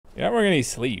You're not wearing any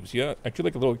sleeves. You actually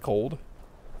look a little cold.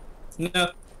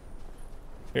 No.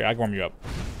 Here, I can warm you up.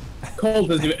 Cold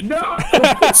doesn't even. No!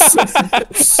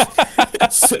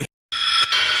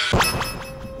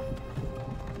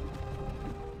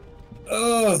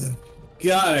 Oh,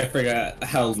 God, I forgot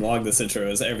how long this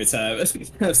intro is every time.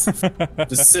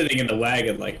 Just sitting in the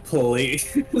wagon, like,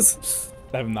 please.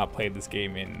 I have not played this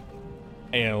game in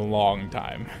a long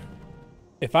time.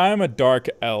 If I'm a dark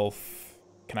elf,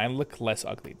 can I look less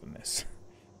ugly than this?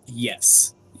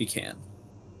 Yes, you can.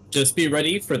 Just be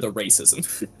ready for the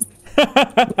racism.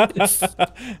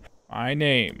 My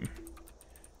name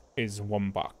is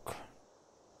Wombok.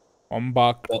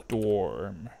 Wombok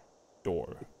Dorm.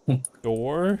 Door.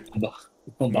 Wombok.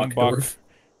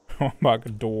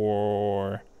 Wombok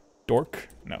Door. Dork?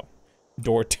 No.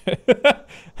 Dort.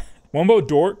 Wombo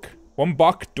Dork.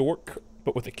 Wombok Dork,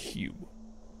 but with a Q.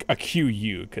 A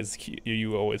Q-U, because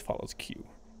U always follows Q.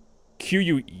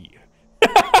 Q-U-E.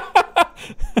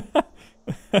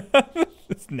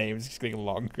 This name is just getting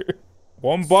longer.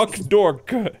 Wombok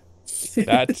Dork.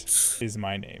 That is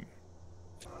my name.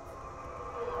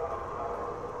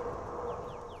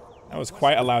 That was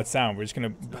quite a loud sound. We're just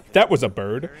gonna... That was a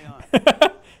bird.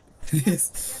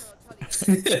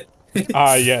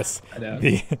 Ah, yes.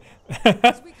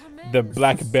 The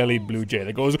black-bellied blue jay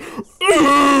that goes...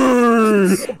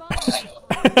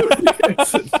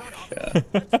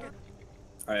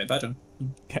 Alright, bye, John.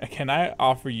 Can I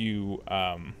offer you...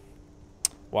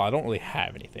 Well, I don't really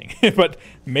have anything, but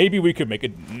maybe we could make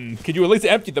it... Could you at least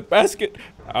empty the basket?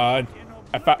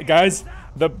 Guys,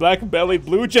 the black-bellied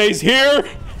blue jay's here!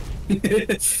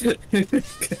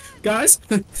 Guys?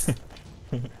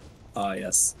 Ah,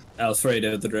 yes.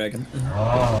 Alfredo the dragon.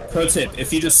 Pro tip,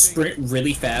 if you just sprint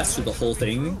really fast through the whole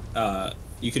thing,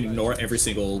 you can ignore every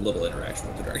single little interaction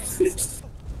with the dragon.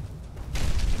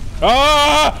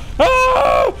 Ah!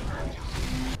 Ah!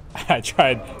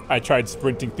 I tried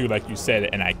sprinting through like you said,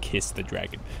 and I kissed the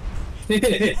dragon.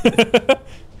 There's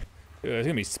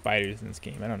gonna be spiders in this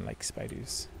game. I don't like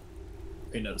spiders.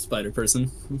 You're not a spider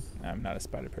person. I'm not a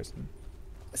spider person.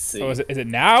 Let's see. Oh, is it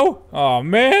now? Oh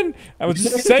man, I was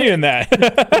just saying that.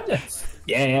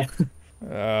 Yeah.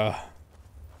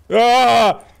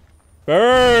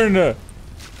 Burn.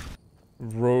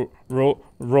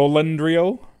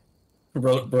 Rolandriel.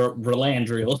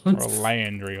 Rolandriel.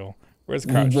 Rolandriel. Where's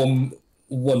Crouch?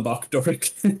 Wombok Dork.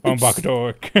 Wombok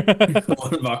Dork.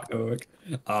 Wombok Dork.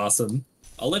 Awesome.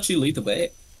 I'll let you lead the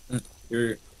way.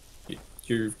 You're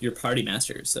party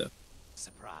master, so.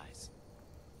 Surprise.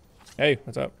 Hey,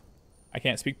 what's up? I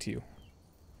can't speak to you.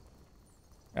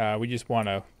 We just want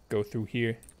to go through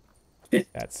here.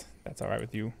 That's all right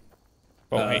with you.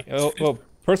 Oh, hey, well,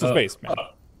 personal space, man.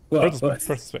 Personal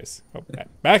space. Oh,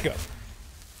 back up.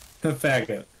 Back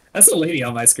up. That's a lady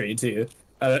on my screen too.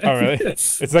 Oh, really?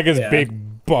 It's like this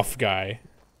big buff guy.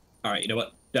 All right, you know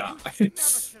what? Yeah.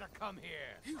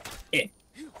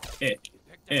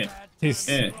 He's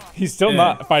still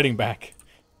not fighting back.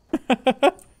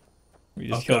 We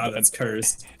just killed that's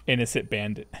cursed. Innocent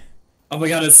bandit. Oh my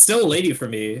god, it's still a lady for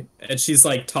me, and she's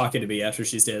like talking to me after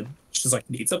she's dead. She's like,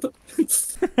 "Need something? Can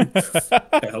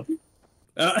I help you?"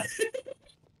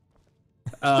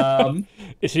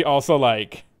 Is she also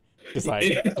like, just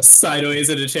like sideways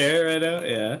in a chair right now?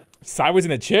 Yeah. Sideways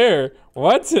in a chair?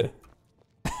 What?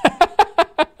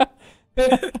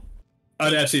 Oh,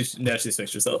 now she's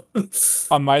fixed herself.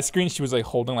 On my screen, she was like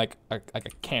holding like a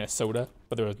can of soda,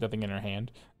 but there was nothing in her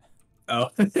hand. Oh,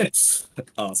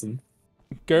 awesome.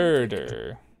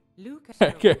 Girder.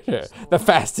 Girder, the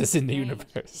fastest in the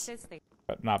universe.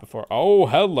 But not before. Oh,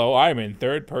 hello, I'm in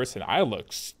third person. I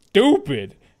look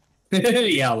stupid.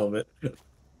 Yeah, a little bit.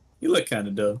 You look kind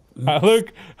of dumb.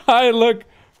 I look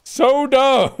so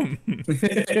dumb.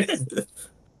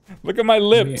 Look at my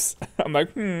lips. I'm like,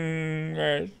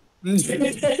 I don't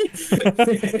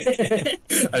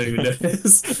even know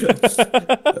this.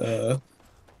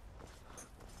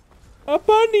 A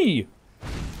bunny.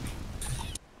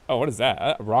 Oh, what is that?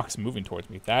 That rock's moving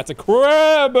towards me. That's a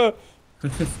crab. Okay,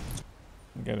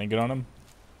 then get on him.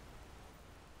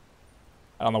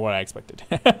 I don't know what I expected.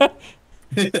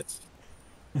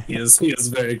 He has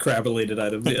very crab-related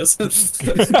items, yes. The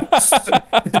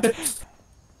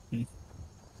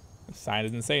sign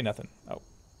doesn't say nothing. Oh,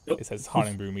 it says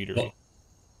haunting brew meter.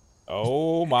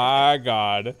 Oh my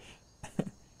god.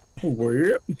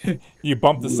 You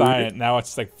bump the sign, now it's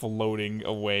just like floating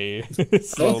away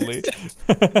slowly.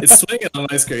 It's swinging on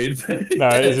my screen. No,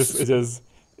 it's just,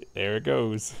 there it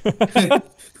goes.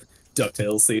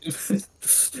 DuckTales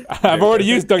theme. I've already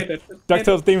used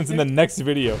DuckTales themes in the next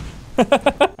video.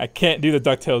 I can't do the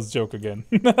DuckTales joke again.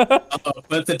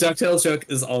 But the DuckTales joke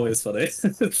is always funny.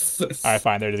 Alright,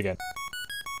 fine, there it is again.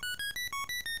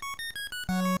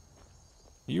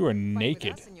 You are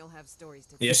naked.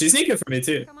 Yeah, she's naked for me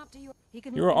too.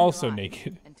 You are also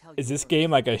naked. Is this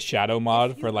game like a shadow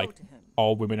mod for like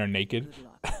all women are naked?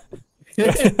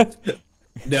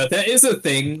 No, that is a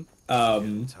thing.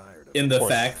 In the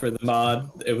fact for the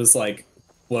mod, it was like,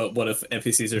 what if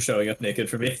NPCs are showing up naked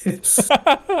for me?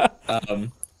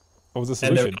 What was the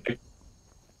solution?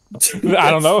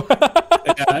 I don't know.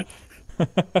 Yeah.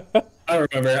 I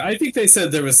remember. I think they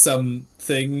said there was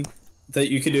something that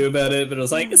you could do about it, but it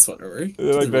was like, it's whatever.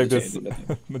 Like this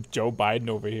with Joe Biden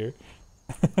over here.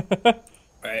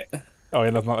 Right. Oh, yeah,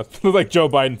 that's not. It looks like Joe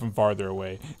Biden from farther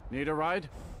away. Need a ride?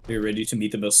 You're ready to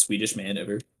meet the most Swedish man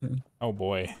ever. Oh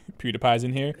boy, PewDiePie's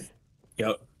in here.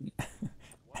 Yep.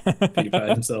 PewDiePie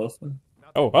himself.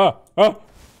 Oh,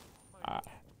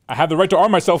 I have the right to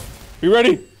arm myself. Be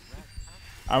ready.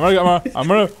 I'm gonna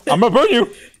burn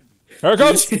you. Here it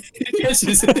comes.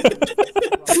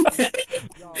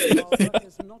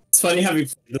 It's funny having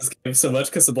played this game so much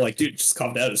because I'm like, dude, just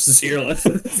calm down. It's just here.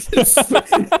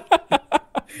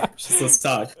 Just let's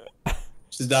talk.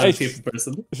 She's not a people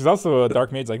person. She's also a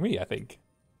dark mage like me, I think.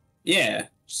 Yeah,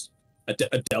 a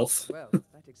delf. Well, that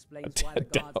explains why the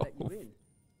guards let you in.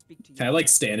 Can I like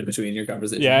stand in between your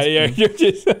conversations? Yeah, you're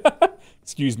just.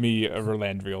 Excuse me,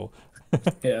 Rolandriel.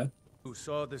 Yeah. Who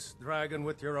saw this dragon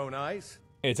with your own eyes?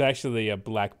 It's actually a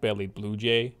black-bellied blue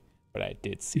jay, but I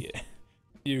did see it.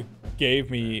 You gave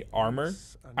me armor.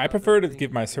 I prefer to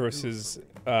give my services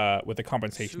with a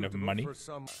compensation of money.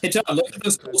 Hey John, look at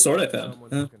this cool sword I found.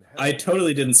 Huh? I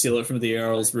totally didn't steal it from the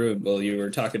Jarl's room while you were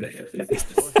talking to him.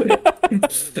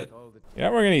 You're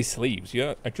not wearing any sleeves.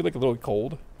 You actually look a little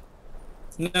cold.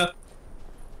 No.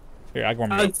 Here, I can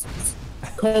warm you up.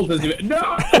 Cold doesn't even. No!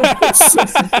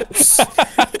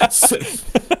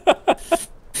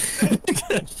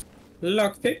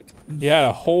 Lockpick. He had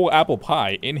a whole apple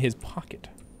pie in his pocket.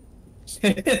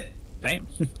 Damn.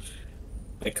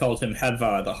 They called him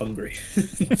Hadvar the Hungry.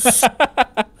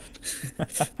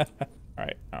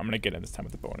 Alright, I'm gonna get him this time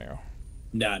with the bow and arrow.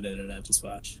 No. Just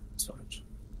watch. Just watch.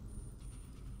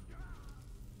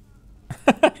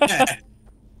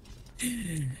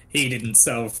 He didn't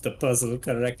solve the puzzle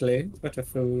correctly. What a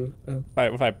fool. Oh.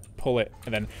 If I pull it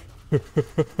and then...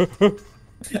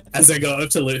 As I go up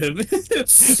to loot him.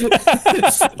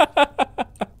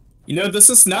 You know, this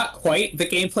is not quite the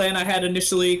game plan I had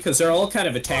initially, because they're all kind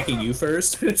of attacking you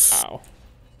first. Ow.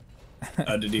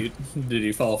 Did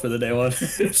you fall for the day one?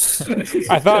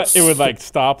 I thought it would like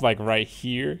stop like right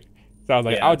here. So I was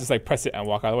like, Yeah. I'll just like press it and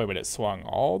walk out of the way, but it swung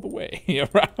all the way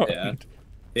around.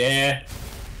 Yeah.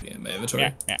 Yeah, my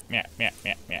inventory. Yeah,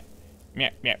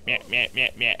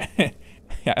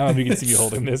 I don't know if you can see me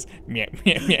holding this.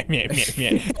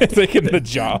 It's like in the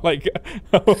jaw, like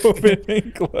open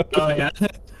and close. Oh, yeah.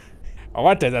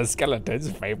 What is a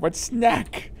skeleton's favorite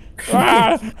snack?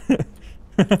 Ah!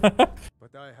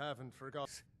 But I haven't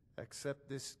forgotten. Accept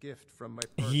this gift from my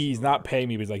He's not paying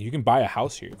me, but he's like, you can buy a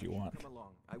house here if you want.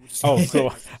 Oh,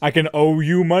 so I can owe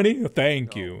you money?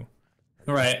 Thank you.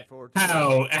 Right.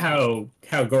 How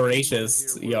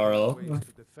gracious, Jarl.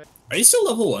 Are you still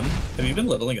level 1? Have you been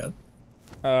leveling up?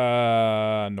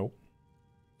 No. You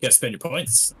gotta spend your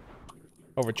points.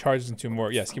 Overcharges into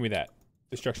more. Yes, give me that.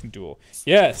 Destruction duel.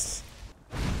 Yes.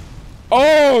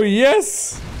 Oh,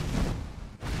 yes.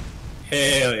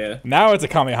 Hell yeah. Now it's a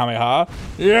Kamehameha.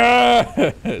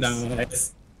 Yes.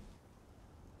 Nice.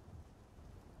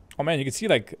 Oh man, you can see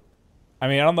like, I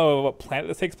mean, I don't know what planet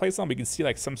this takes place on, but you can see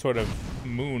like some sort of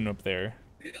moon up there.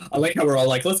 I like how we're all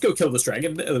like, let's go kill this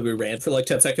dragon. And then we ran for like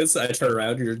 10 seconds. I turn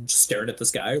around, you're just staring at the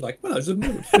sky. You're like, well, there's a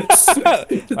moon.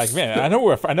 Like, man, I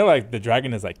know like the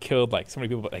dragon has like killed like so many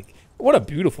people, but like, what a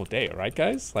beautiful day, right,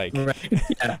 guys? Like, Right.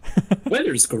 Yeah.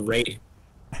 Weather's great.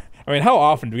 I mean, how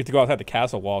often do we get to go outside the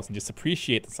castle walls and just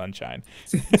appreciate the sunshine?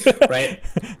 Right?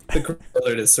 The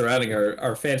growler is surrounding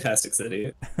our fantastic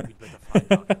city. I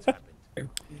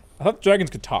thought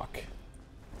dragons could talk.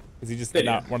 Is he just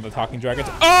not one of the talking dragons?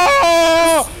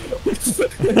 Oh!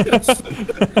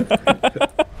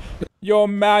 Your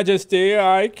Majesty,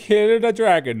 I killed a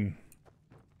dragon.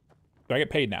 Do I get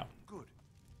paid now?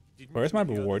 Where's my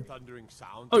reward?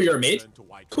 Oh, you're a maid?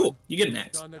 Cool. You get an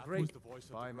axe.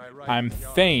 I'm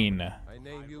Thane. I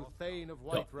name you Thane of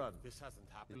Whiterun.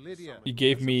 Lydia, You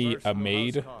gave me a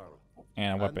maid and a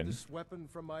and weapon. this weapon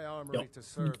from my armory to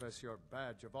serve as your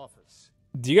badge of office.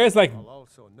 Do you guys like I'll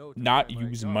also notify not my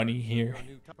use guard money of here? your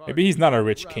new target. Maybe he's not a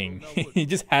rich king. He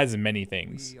just has many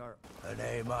things. We are A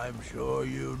name I'm sure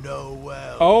you know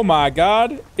well. Oh my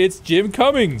God, it's Jim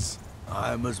Cummings.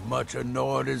 I'm as much a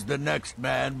Nord as the next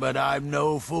man, but I'm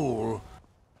no fool.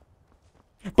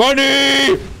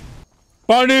 Bunny!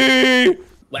 Bunny!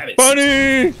 Rabbits.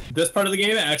 Bunny! This part of the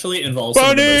game actually involves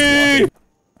some of the Bunny! most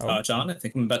walking. John, I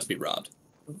think I'm about to be robbed.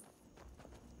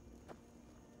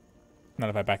 Not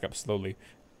if I back up slowly.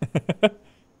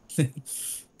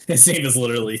 His name is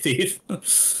literally Thief.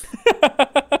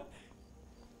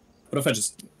 What if I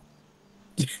just...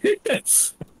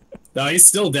 No, he's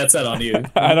still dead set on you.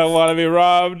 I don't want to be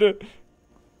robbed.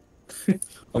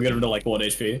 I'll get him to like 1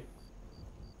 HP.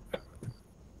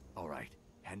 All right,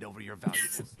 hand over your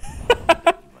valuables. Like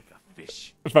a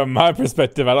fish. From my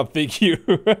perspective, I don't think you.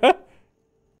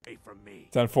 Hey, from me.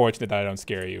 It's unfortunate that I don't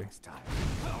scare you. Next time.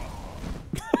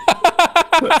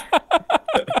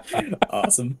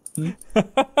 Awesome.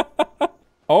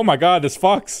 Oh my God, this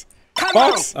fox.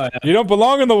 Fox, Oh, yeah. you don't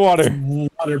belong in the water.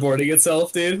 Waterboarding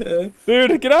itself, dude.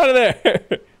 Dude, get out of there.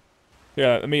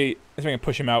 Yeah, let me see if I can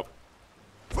push him out.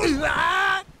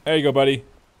 There you go, buddy.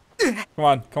 Come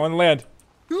on the land.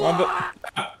 Come on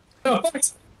No,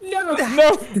 Fox! No!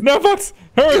 no, Fox!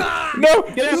 Hurry! No!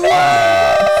 Get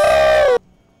out!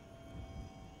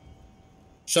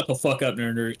 Shut the fuck up,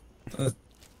 nerd.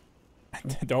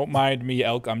 Don't mind me,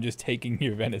 elk. I'm just taking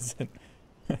your venison.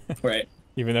 Right.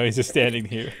 Even though he's just standing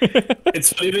here.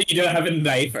 It's funny that you don't have a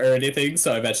knife or anything,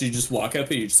 so I bet you just walk up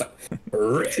and you just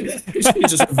like... you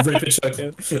just rip it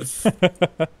shotgun.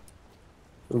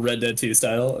 Red Dead 2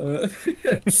 style.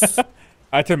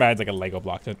 I turn mine like a Lego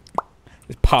block. It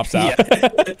pops out.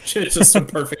 Yeah. It's just a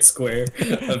perfect square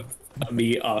of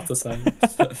me off the side.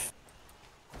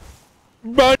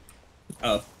 But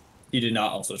Oh, you did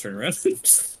not also turn around.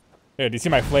 here, do you see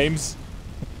my flames?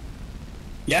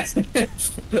 Yes.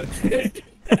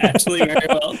 Actually, very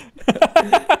well.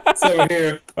 It's over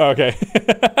here. Okay.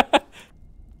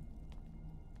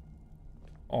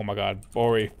 Oh my God,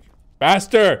 Bori.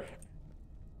 Faster!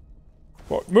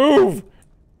 Move!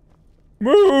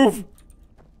 Move!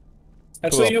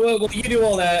 Actually, you know what? While you do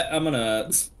all that, I'm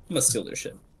gonna steal their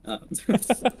shit.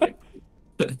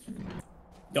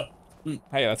 Yo.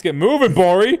 Hey, let's get moving,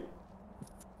 Bori!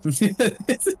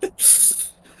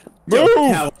 Yo,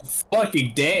 Move! have a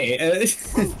fucking day.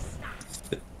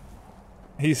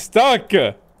 He's stuck!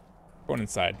 Going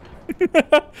inside.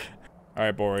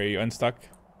 Alright, Bori, you unstuck?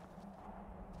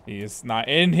 He's not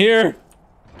in here!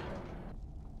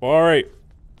 Bori!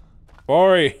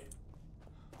 Bori!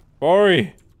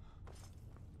 Bori!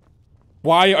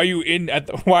 Why are you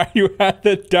why are you at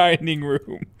the dining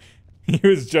room? He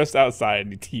was just outside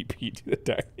and he TP'd to the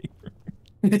dining room.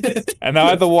 And now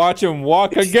I have to watch him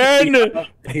walk again!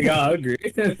 He got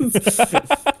hungry.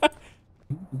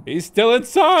 He's still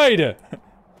inside!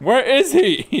 Where is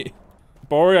he?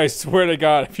 Bori, I swear to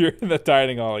God, if you're in the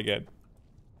dining hall again.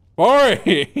 Bori!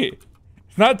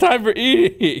 It's not time for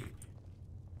eating!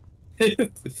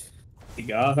 He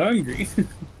got hungry.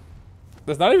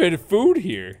 There's not even food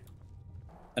here.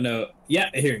 I know. Yeah,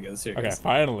 here it goes. Here it Okay, goes.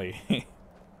 finally.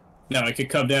 Now I could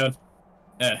come down.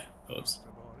 Oops.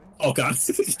 Oh God.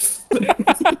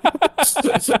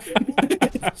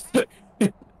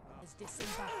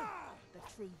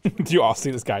 Do you all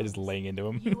see this guy just laying into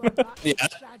him? Yeah.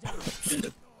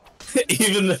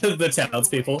 Even the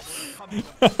townspeople.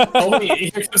 Oh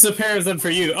wait, here comes a pair of them for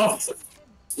you. Oh.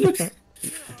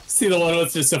 See the one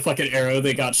with just a fucking arrow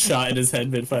that got shot in his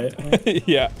head mid-fight.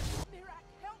 Yeah.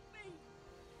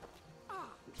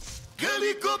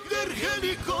 Helicopter,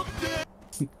 helicopter.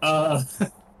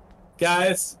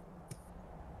 Guys.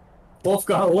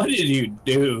 Wolfgar, what did you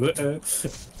do?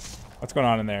 What's going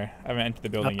on in there? I haven't entered the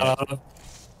building yet.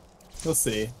 We'll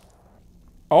see.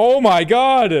 Oh my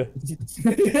God!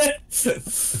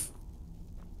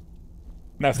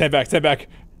 Now stand back, stand back.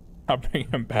 I'll bring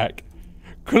him back.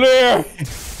 Clear!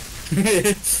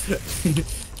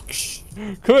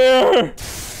 Clear!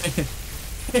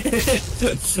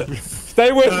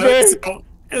 Stay with me!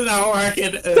 It's not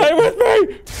working. Stay with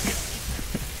me!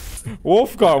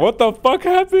 Wolfgar, what the fuck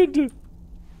happened?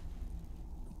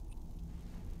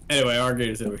 Anyway, our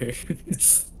is over here.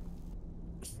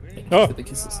 Oh. For the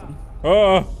kisses.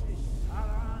 Oh.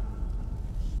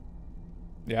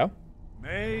 Yeah?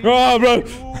 Oh, bro!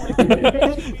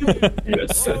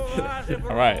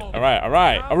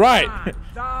 Alright.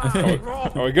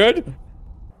 Are we good?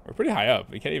 We're pretty high up.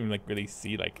 We can't even like really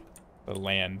see like the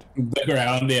land. The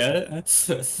ground, yeah.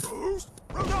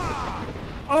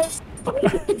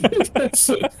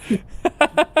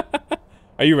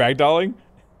 Are you ragdolling?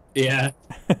 Yeah.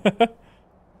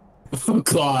 Oh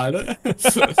God.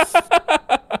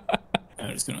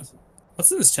 I'm just gonna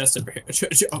What's in this chest over here?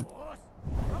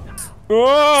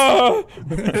 Oh!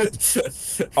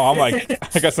 Oh, I'm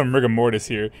like, I got some rigor mortis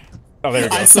here. Oh, there we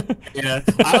go. Yeah,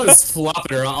 I was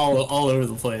flopping around all over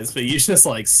the place, but you just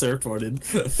like surfboarded.